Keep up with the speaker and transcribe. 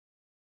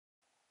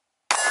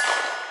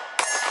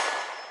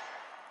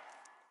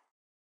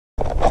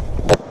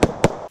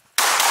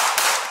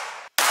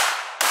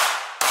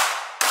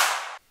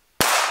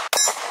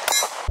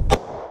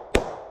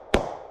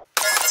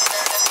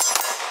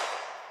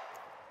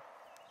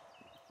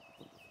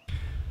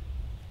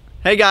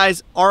Hey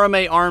guys,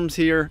 RMA Arms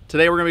here.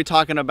 Today we're going to be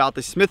talking about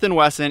the Smith &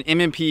 Wesson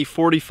M&P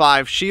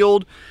 45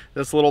 Shield.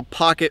 This little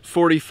pocket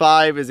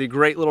 45 is a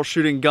great little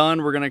shooting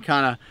gun. We're going to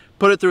kind of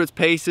put it through its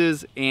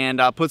paces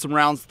and put some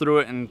rounds through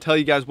it and tell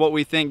you guys what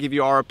we think, give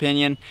you our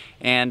opinion,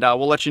 and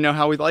we'll let you know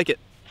how we like it.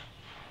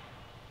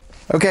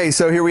 Okay,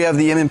 so here we have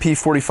the M&P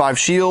 45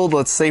 Shield.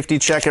 Let's safety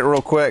check it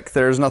real quick.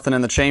 There's nothing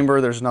in the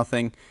chamber. There's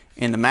nothing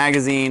in the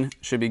magazine.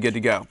 Should be good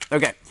to go.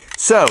 Okay,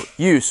 so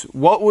use.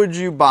 What would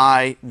you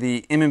buy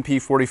the M&P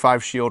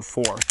 45 Shield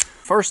for?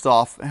 First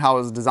off, how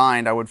it's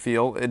designed, I would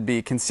feel, it'd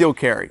be concealed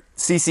carry,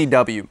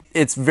 CCW.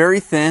 It's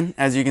very thin,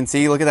 as you can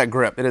see. Look at that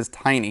grip. It is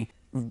tiny.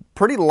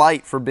 Pretty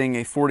light for being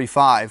a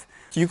 45.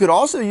 You could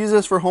also use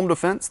this for home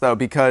defense, though,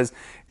 because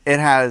it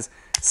has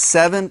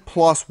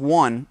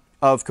 7+1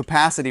 of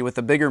capacity with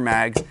the bigger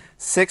mags,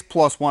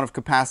 6+1 of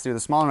capacity with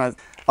the smaller mags.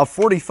 A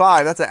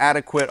 45, that's an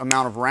adequate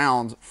amount of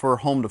rounds for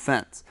home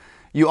defense.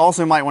 You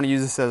also might want to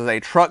use this as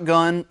a truck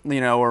gun,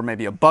 or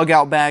maybe a bug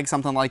out bag,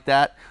 something like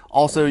that.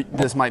 Also,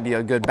 this might be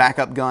a good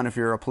backup gun if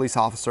you're a police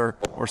officer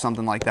or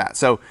something like that.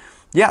 So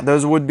yeah,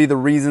 those would be the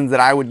reasons that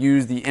I would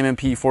use the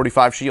M&P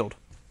 45 Shield.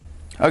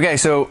 Okay,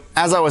 so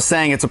as I was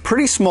saying, it's a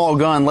pretty small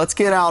gun. Let's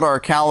get out our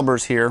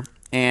calibers here.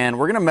 And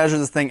we're going to measure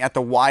this thing at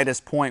the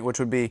widest point, which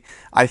would be,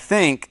 I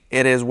think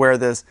it is where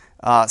this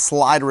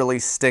slide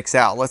release sticks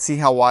out. Let's see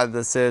how wide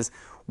this is.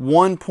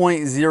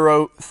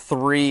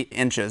 1.03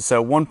 inches.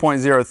 So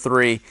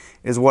 1.03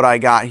 is what I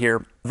got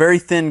here. Very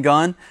thin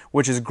gun,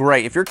 which is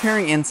great. If you're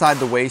carrying inside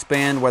the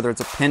waistband, whether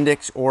it's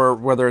appendix or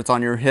whether it's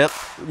on your hip,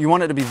 you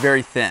want it to be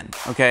very thin,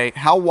 okay?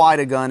 How wide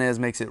a gun is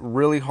makes it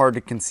really hard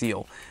to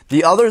conceal.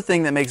 The other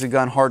thing that makes a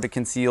gun hard to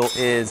conceal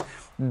is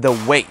the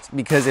weight,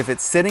 because if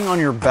it's sitting on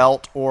your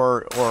belt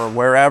or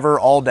wherever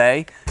all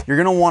day, you're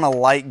gonna want a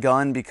light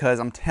gun, because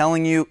I'm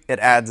telling you, it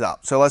adds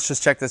up. So let's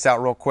just check this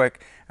out real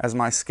quick as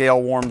my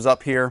scale warms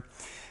up here.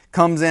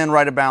 Comes in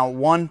right about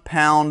 1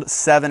 pound,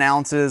 7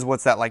 ounces.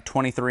 What's that, like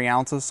 23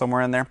 ounces,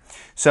 somewhere in there?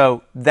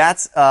 So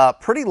that's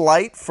pretty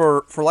light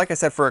for, like I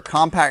said, for a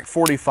compact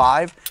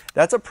 45.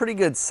 That's a pretty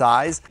good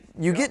size.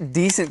 You get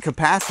decent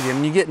capacity. I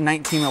mean, you get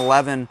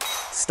 1911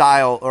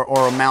 style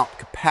or amount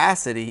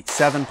capacity.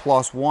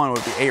 7+1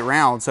 would be 8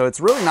 rounds. So it's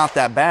really not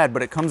that bad,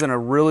 but it comes in a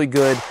really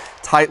good,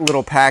 tight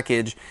little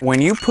package.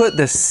 When you put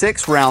the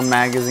 6-round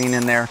magazine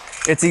in there,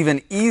 it's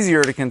even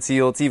easier to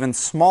conceal. It's even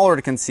smaller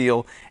to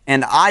conceal.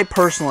 And I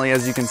personally,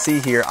 as you can see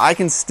here, I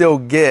can still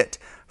get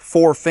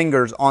 4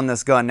 fingers on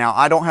this gun. Now,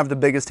 I don't have the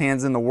biggest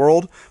hands in the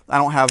world. I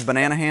don't have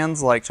banana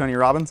hands like Tony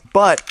Robbins,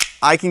 but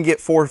I can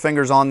get 4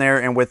 fingers on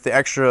there, and with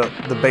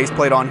the base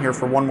plate on here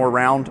for one more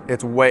round,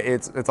 it's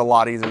a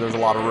lot easier. There's a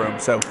lot of room.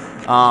 So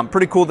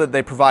pretty cool that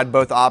they provide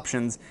both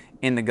options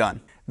in the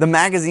gun. The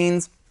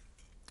magazines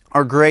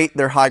are great.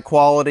 They're high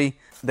quality.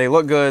 They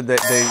look good.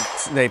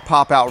 They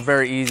pop out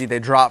very easy. They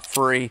drop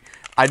free.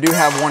 I do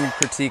have one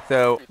critique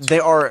though. They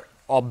are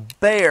a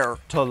bear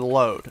to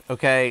load,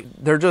 okay?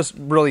 They're just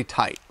really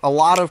tight. A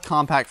lot of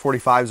compact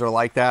 45s are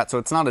like that, so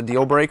it's not a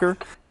deal breaker.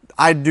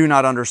 I do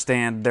not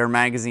understand their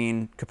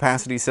magazine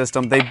capacity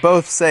system. They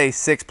both say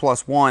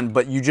 6+1,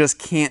 but you just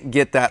can't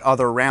get that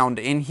other round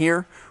in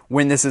here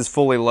when this is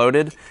fully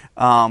loaded.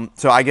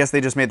 So I guess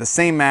they just made the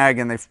same mag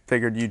and they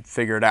figured you'd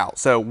figure it out.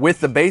 So with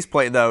the base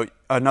plate though,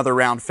 another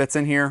round fits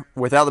in here.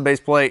 Without the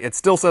base plate, it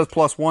still says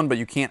 +1, but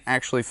you can't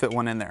actually fit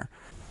one in there.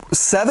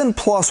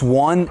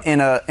 7+1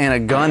 in a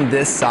gun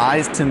this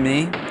size, to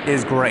me,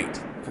 is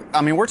great.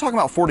 I mean, we're talking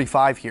about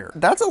 45 here.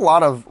 That's a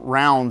lot of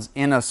rounds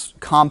in a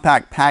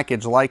compact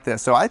package like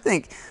this. So I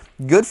think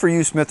good for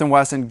you, Smith &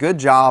 Wesson. Good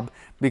job,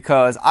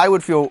 because I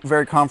would feel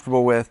very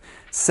comfortable with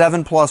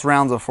 7+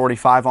 rounds of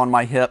 45 on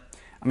my hip.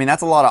 I mean,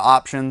 that's a lot of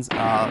options.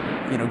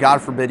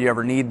 God forbid you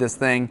ever need this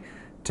thing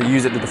to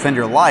use it to defend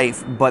your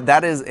life, but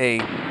that is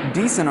a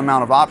decent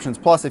amount of options.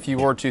 Plus, if you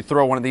were to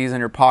throw one of these in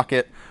your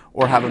pocket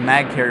or have a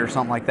mag carrier or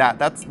something like that,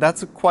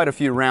 that's quite a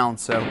few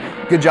rounds. So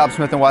good job,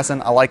 Smith &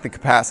 Wesson. I like the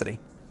capacity.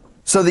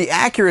 So the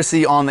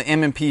accuracy on the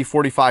M&P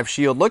 45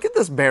 Shield, look at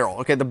this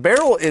barrel. Okay, the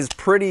barrel is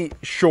pretty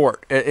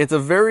short. It's a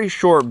very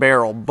short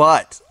barrel,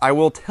 but I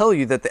will tell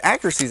you that the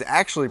accuracy is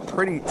actually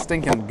pretty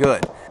stinking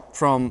good.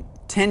 From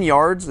 10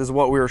 yards is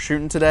what we were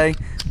shooting today.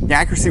 The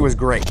accuracy was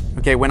great.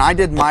 Okay, when I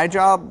did my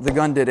job, the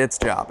gun did its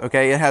job.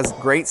 Okay, it has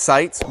great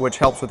sights, which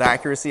helps with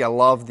accuracy. I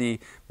love the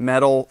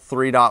metal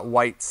 3-dot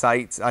white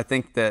sights. I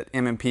think that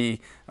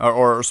M&P,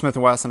 or Smith &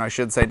 Wesson, I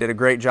should say, did a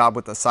great job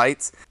with the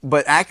sights.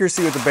 But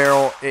accuracy with the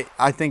barrel,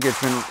 I think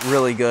it's been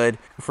really good.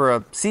 For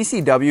a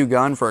CCW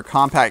gun, for a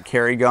compact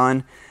carry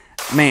gun,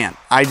 man,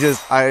 I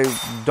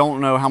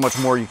don't know how much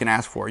more you can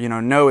ask for.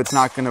 No, it's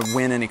not going to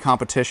win any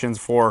competitions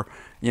for,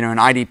 an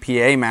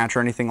IDPA match or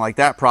anything like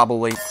that,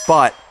 probably.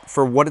 But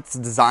for what it's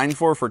designed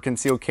for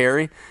concealed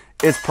carry,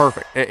 it's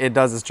perfect. It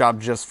does its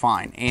job just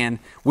fine. And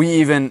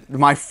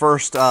my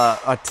first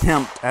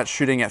attempt at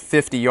shooting at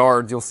 50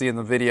 yards, you'll see in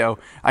the video,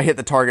 I hit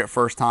the target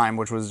first time,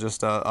 which was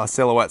just a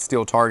silhouette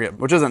steel target,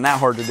 which isn't that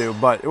hard to do,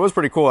 but it was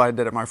pretty cool. I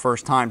did it my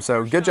first time.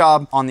 So good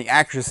job on the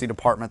accuracy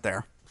department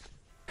there.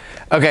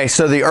 Okay,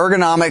 so the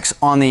ergonomics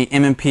on the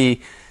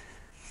M&P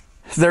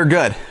They're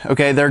good.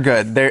 Okay, they're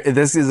good.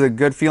 This is a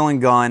good feeling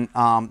gun.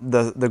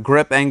 The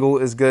grip angle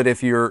is good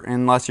if you're,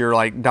 unless you're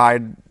like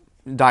dyed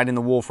in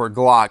the wool for a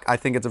Glock. I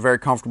think it's a very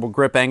comfortable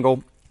grip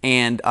angle.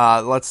 And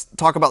let's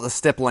talk about the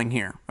stippling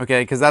here,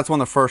 okay? Because that's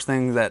one of the first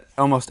things that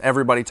almost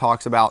everybody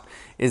talks about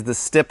is the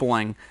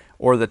stippling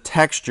or the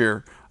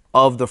texture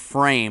of the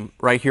frame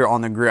right here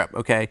on the grip,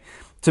 okay?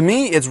 To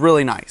me, it's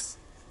really nice.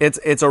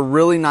 It's a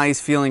really nice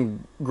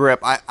feeling grip.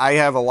 I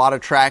have a lot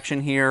of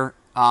traction here.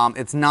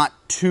 It's not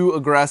too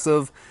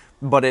aggressive,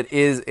 but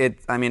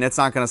I mean, it's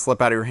not going to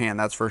slip out of your hand,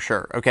 that's for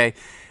sure, okay?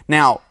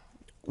 Now,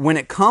 when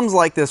it comes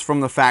like this from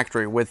the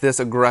factory with this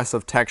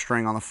aggressive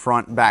texturing on the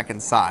front, back,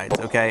 and sides,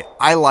 okay,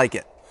 I like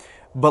it.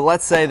 But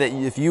let's say that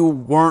if you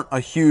weren't a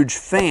huge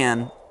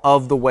fan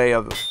of the way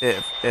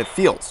it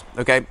feels,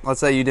 okay? Let's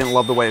say you didn't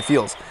love the way it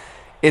feels.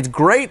 It's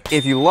great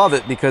if you love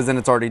it because then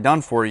it's already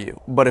done for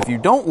you. But if you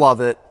don't love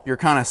it, you're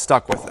kind of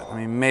stuck with it. I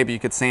mean, maybe you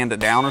could sand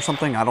it down or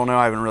something. I don't know.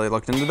 I haven't really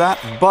looked into that.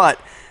 But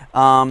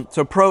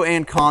so pro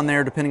and con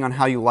there, depending on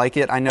how you like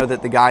it. I know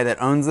that the guy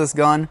that owns this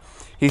gun,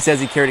 he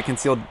says he carried a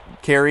concealed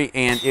carry,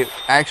 and it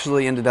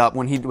actually ended up,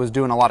 when he was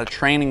doing a lot of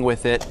training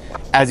with it,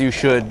 as you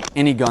should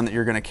any gun that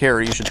you're going to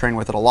carry, you should train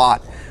with it a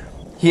lot.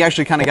 He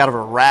actually kind of got a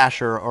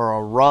rash or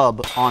a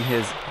rub on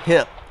his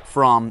hip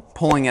from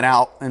pulling it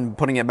out and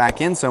putting it back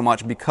in so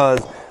much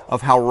because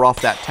of how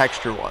rough that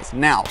texture was.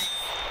 Now,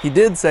 he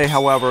did say,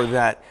 however,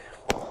 that,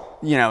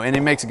 you know, and he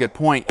makes a good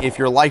point, if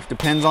your life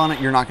depends on it,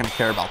 you're not going to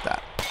care about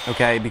that,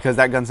 okay? Because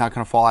that gun's not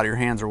going to fall out of your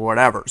hands or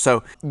whatever.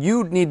 So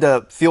you need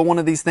to feel one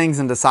of these things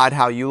and decide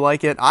how you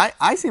like it.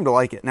 I seem to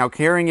like it. Now,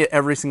 carrying it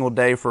every single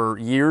day for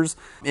years,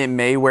 it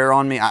may wear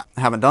on me. I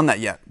haven't done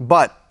that yet,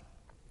 but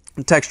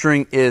the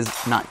texturing is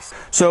nice.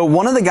 So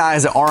one of the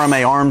guys at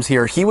RMA Arms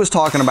here, he was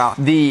talking about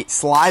the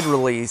slide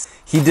release.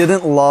 He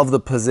didn't love the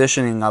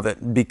positioning of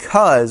it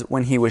because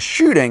when he was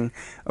shooting,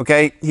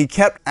 okay, he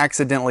kept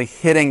accidentally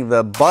hitting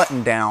the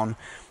button down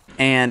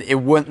and it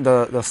wouldn't,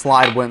 the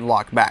slide wouldn't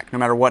lock back. No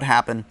matter what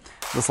happened,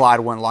 the slide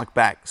wouldn't lock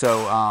back.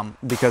 So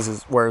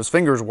because where his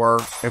fingers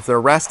were, if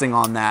they're resting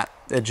on that,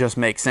 it just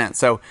makes sense.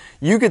 So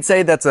you could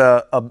say that's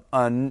a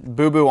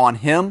boo-boo on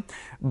him,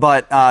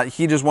 but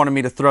he just wanted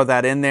me to throw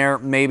that in there.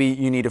 Maybe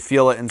you need to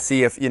feel it and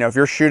see if, you know, if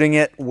you're shooting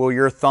it, will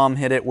your thumb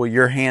hit it? Will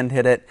your hand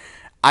hit it?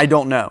 I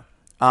don't know.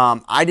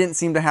 I didn't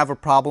seem to have a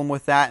problem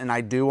with that, and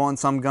I do on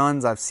some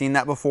guns. I've seen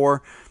that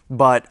before,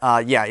 but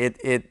yeah,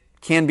 it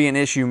can be an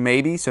issue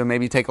maybe, so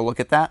maybe take a look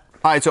at that.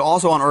 All right, so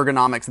also on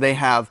ergonomics, they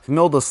have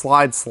milled the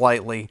slide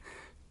slightly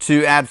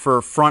to add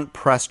for front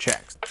press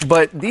checks.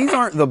 But these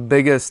aren't the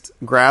biggest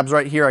grabs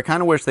right here. I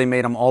kind of wish they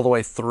made them all the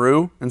way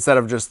through instead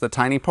of just the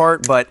tiny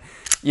part, but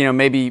you know,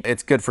 maybe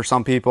it's good for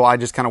some people. I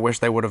just kind of wish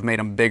they would have made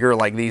them bigger,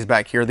 like these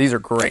back here. These are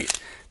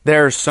great.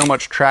 There's so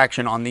much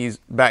traction on these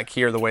back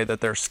here, the way that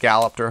they're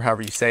scalloped or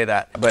however you say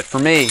that. But for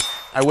me,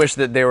 I wish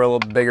that they were a little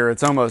bit bigger.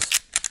 It's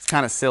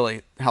kind of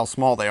silly how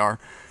small they are.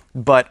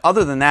 But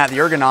other than that, the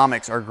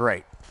ergonomics are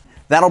great.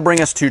 That'll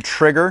bring us to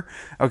trigger.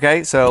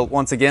 Okay, so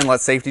once again,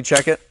 let's safety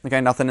check it.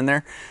 Okay, nothing in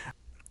there.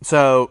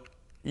 So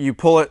you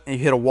pull it, you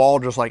hit a wall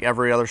just like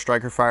every other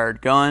striker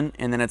fired gun,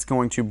 and then it's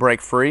going to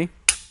break free.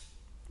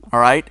 All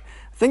right.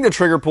 I think the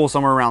trigger pull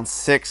somewhere around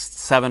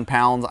 6-7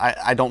 pounds.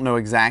 I don't know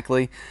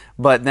exactly,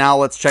 but now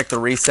let's check the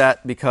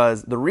reset,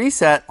 because the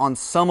reset on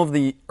some of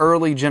the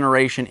early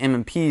generation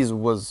M&Ps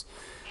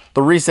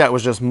the reset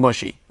was just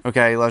mushy.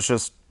 Okay, let's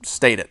just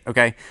state it.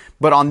 Okay,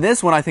 but on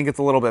this one, I think it's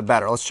a little bit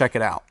better. Let's check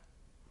it out.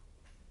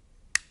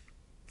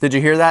 Did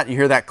you hear that? You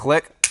hear that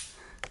click?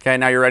 Okay,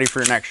 now you're ready for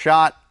your next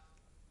shot.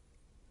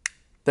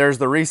 There's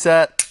the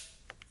reset,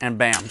 and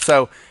bam.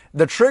 So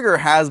the trigger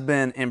has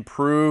been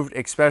improved,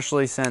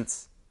 especially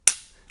since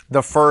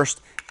the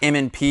first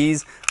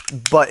M&Ps,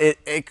 but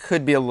it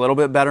could be a little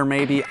bit better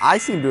maybe. I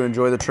seem to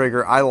enjoy the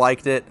trigger. I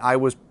liked it. I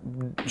was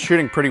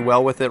shooting pretty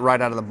well with it right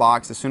out of the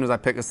box. As soon as I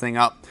picked this thing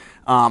up,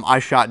 I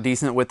shot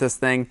decent with this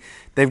thing.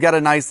 They've got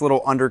a nice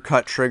little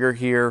undercut trigger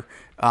here.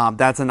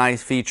 That's a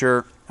nice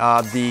feature.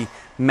 The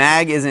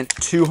mag isn't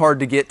too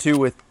hard to get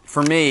to.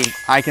 For me,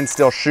 I can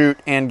still shoot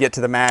and get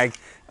to the mag.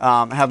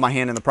 Have my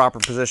hand in the proper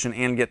position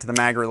and get to the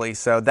mag release,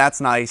 so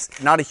that's nice.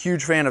 Not a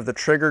huge fan of the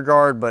trigger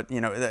guard, but you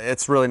know,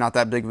 it's really not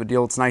that big of a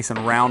deal. It's nice and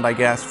round, I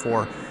guess,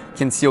 for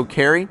concealed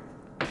carry.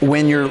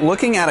 When you're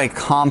looking at a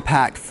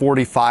compact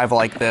 45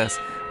 like this,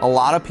 a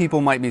lot of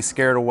people might be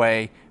scared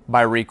away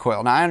by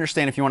recoil. Now I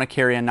understand if you want to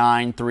carry a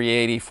 9,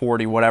 380,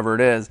 40, whatever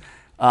it is,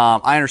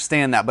 I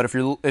understand that, but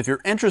if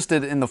you're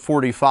interested in the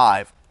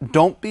 45,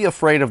 don't be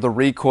afraid of the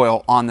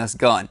recoil on this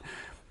gun.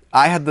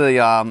 I had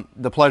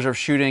the pleasure of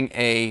shooting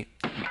a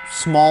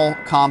small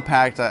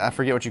compact, I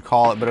forget what you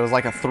call it, but it was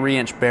like a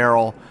 3-inch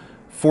barrel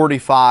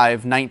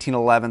 45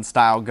 1911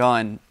 style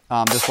gun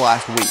this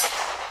last week.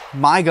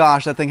 My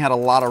gosh, that thing had a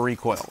lot of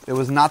recoil. It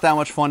was not that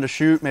much fun to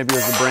shoot. Maybe it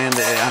was the brand,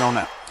 I don't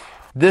know.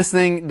 This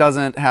thing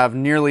doesn't have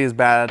nearly as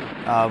bad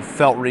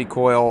felt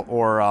recoil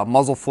or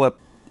muzzle flip.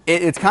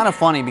 It's kind of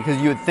funny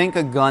because you would think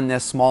a gun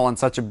this small and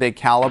such a big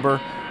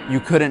caliber, you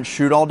couldn't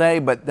shoot all day,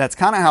 but that's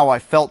kind of how I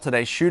felt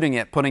today shooting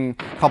it. Putting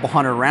a couple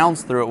hundred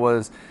rounds through it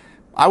was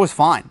I was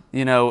fine.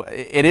 You know,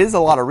 it is a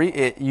lot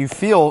of, you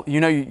feel, you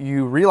know,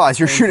 you realize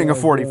you're shooting a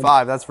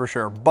 45, that's for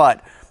sure,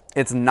 but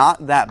it's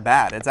not that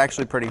bad. It's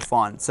actually pretty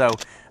fun. So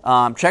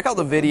check out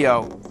the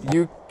video.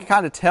 You can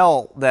kind of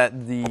tell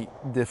that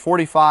the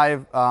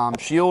 45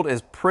 Shield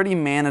is pretty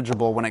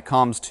manageable when it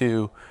comes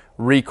to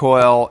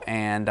recoil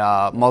and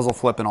muzzle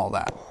flip and all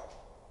that.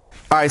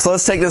 All right, so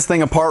let's take this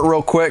thing apart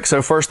real quick.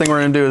 So first thing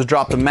we're gonna do is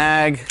drop the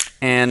mag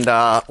and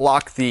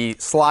lock the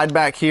slide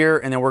back here,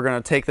 and then we're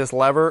gonna take this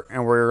lever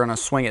and we're gonna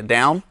swing it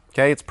down.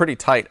 Okay, it's pretty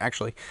tight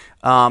actually.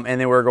 And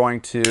then we're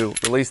going to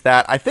release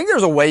that. I think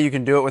there's a way you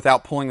can do it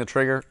without pulling the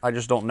trigger. I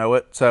just don't know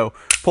it. So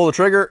pull the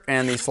trigger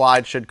and the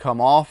slide should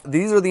come off.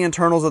 These are the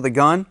internals of the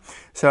gun.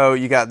 So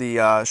you got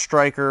the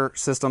striker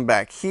system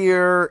back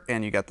here,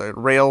 and you got the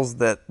rails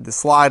that the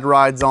slide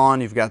rides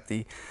on. You've got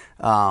the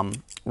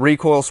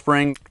recoil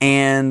spring,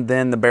 and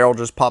then the barrel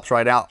just pops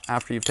right out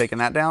after you've taken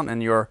that down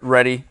and you're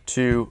ready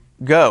to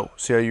go.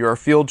 So you're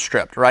field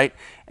stripped, right?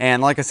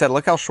 And like I said,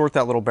 look how short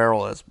that little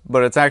barrel is,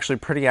 but it's actually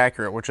pretty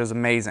accurate, which is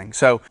amazing.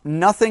 So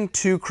nothing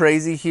too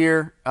crazy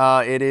here.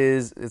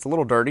 It's a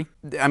little dirty.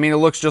 I mean, it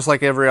looks just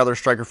like every other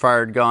striker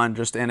fired gun,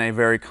 just in a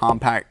very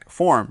compact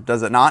form,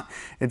 does it not?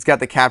 It's got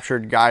the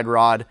captured guide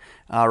rod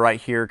right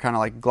here, kind of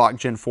like Glock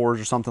Gen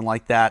 4s or something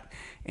like that.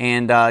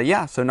 And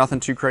yeah, so nothing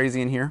too crazy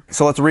in here.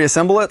 So let's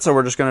reassemble it. So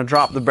we're just gonna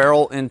drop the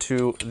barrel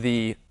into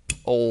the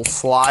old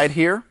slide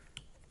here.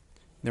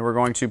 Then we're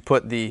going to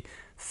put the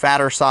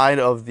fatter side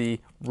of the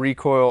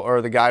recoil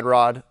or the guide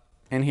rod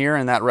in here,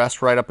 and that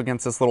rests right up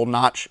against this little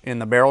notch in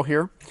the barrel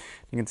here.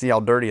 You can see how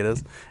dirty it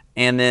is.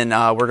 And then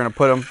we're gonna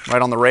put them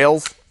right on the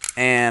rails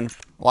and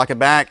lock it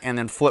back, and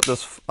then flip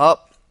this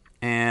up,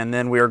 and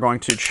then we are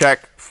going to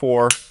check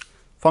for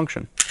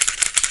function.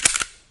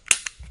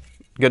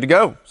 Good to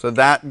go. So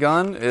that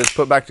gun is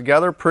put back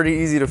together, pretty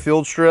easy to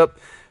field strip,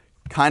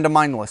 kind of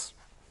mindless.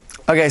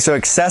 Okay, so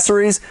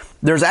accessories,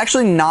 there's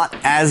actually not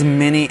as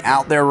many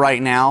out there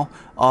right now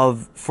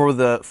for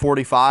the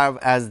 45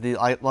 as the,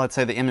 let's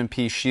say, the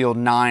M&P Shield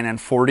 9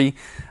 and 40.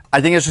 I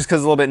think it's just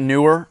because it's a little bit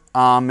newer.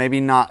 Maybe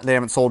not, they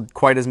haven't sold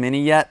quite as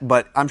many yet,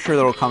 but I'm sure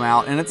that'll come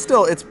out. And it's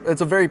still,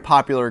 it's a very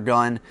popular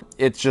gun.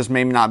 It's just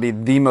maybe not be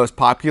the most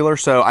popular.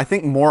 So I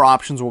think more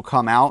options will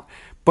come out,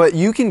 but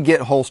you can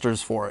get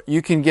holsters for it.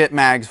 You can get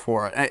mags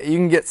for it. You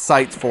can get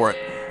sights for it.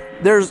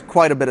 There's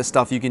quite a bit of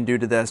stuff you can do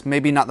to this.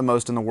 Maybe not the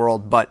most in the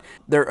world, but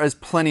there is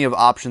plenty of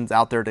options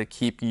out there to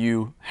keep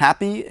you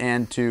happy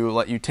and to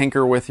let you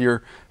tinker with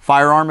your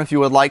firearm if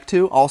you would like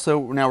to. Also,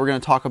 now we're going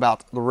to talk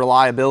about the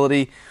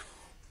reliability.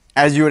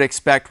 As you would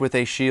expect with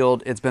a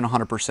Shield, it's been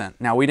 100%.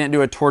 Now, we didn't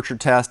do a torture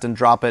test and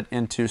drop it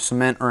into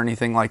cement or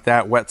anything like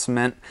that, wet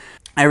cement.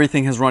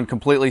 Everything has run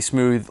completely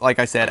smooth, like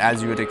I said,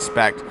 as you would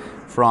expect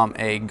from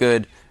a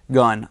good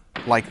gun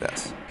like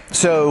this.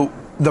 So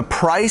the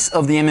price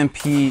of the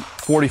M&P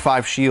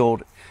 45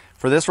 Shield,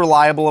 for this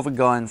reliable of a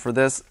gun, for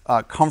this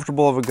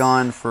comfortable of a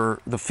gun,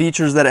 for the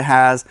features that it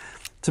has,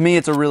 to me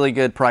it's a really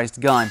good priced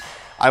gun.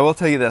 I will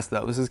tell you this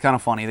though, this is kind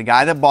of funny. The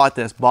guy that bought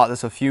this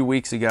a few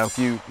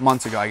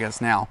months ago I guess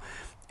now,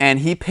 and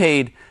he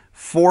paid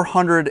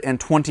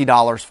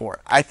 $420 for it.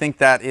 I think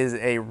that is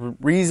a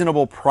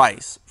reasonable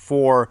price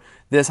for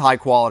this high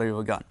quality of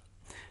a gun.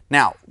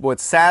 Now,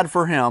 what's sad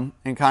for him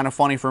and kind of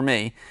funny for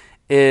me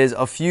is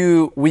a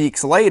few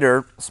weeks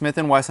later, Smith &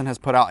 Wesson has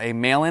put out a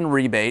mail-in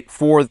rebate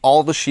for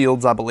all the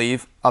Shields, I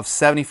believe, of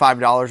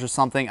 $75 or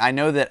something. I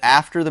know that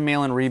after the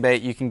mail-in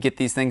rebate, you can get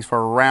these things for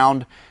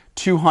around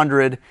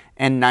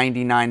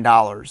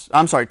 $299.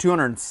 I'm sorry,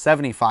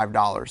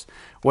 $275,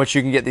 which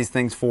you can get these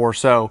things for.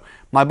 So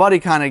my buddy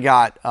kind of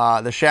got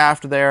the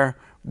shaft there.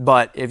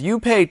 But if you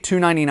pay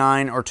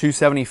 $299 or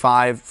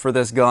 $275 for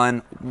this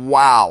gun,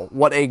 wow,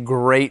 what a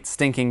great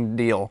stinking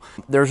deal.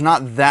 There's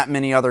not that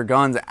many other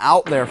guns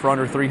out there for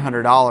under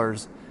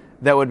 $300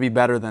 that would be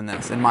better than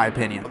this, in my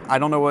opinion. I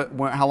don't know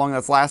how long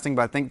that's lasting,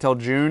 but I think till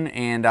June.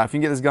 And if you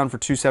can get this gun for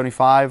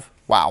 $275,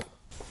 wow.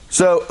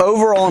 So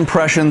overall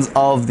impressions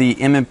of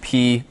the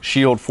M&P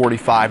Shield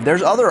 45.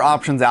 There's other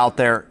options out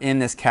there in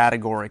this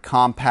category: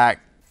 compact,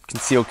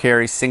 concealed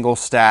carry, single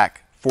stack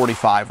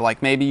 45.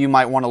 Like maybe you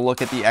might want to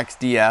look at the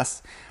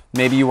XDS.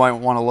 Maybe you might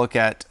want to look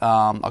at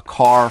a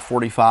car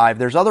 45.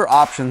 There's other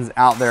options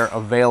out there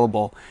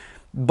available,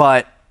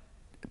 but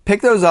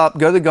pick those up,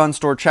 go to the gun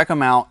store, check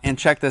them out, and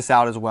check this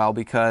out as well,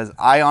 because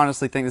I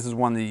honestly think this is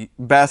one of the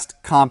best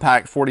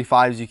compact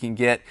 45s you can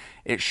get.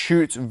 It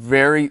shoots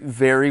very,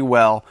 very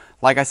well.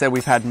 Like I said,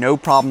 we've had no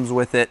problems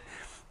with it.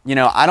 You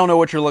know, I don't know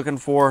what you're looking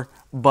for,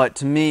 but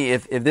to me,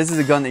 if this is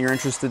a gun that you're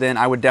interested in,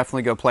 I would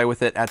definitely go play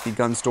with it at the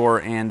gun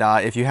store. And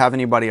if you have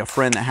anybody, a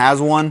friend that has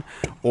one,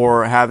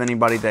 or have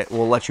anybody that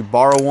will let you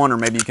borrow one, or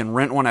maybe you can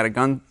rent one at a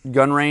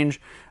gun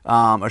range,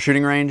 a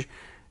shooting range,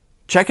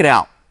 check it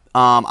out.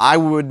 I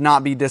would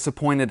not be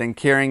disappointed in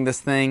carrying this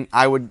thing.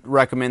 I would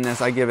recommend this.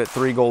 I give it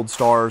 3 gold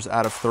stars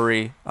out of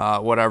 3,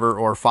 whatever,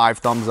 or 5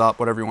 thumbs up,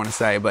 whatever you want to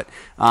say. But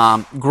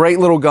great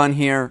little gun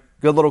here.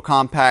 Good little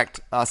compact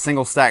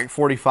single stack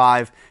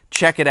 45.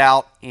 Check it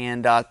out,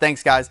 and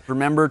thanks guys.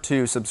 Remember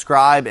to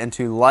subscribe and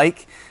to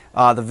like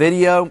the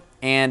video,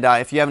 And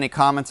if you have any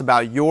comments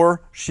about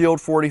your Shield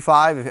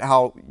 45,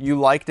 how you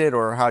liked it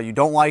or how you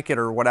don't like it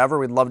or whatever,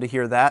 we'd love to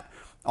hear that.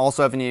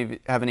 Also, if you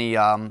have any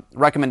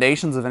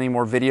recommendations of any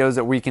more videos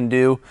that we can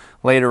do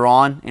later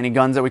on, any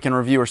guns that we can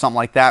review or something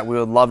like that, we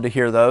would love to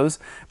hear those.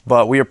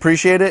 But we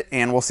appreciate it,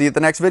 and we'll see you at the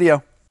next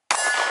video.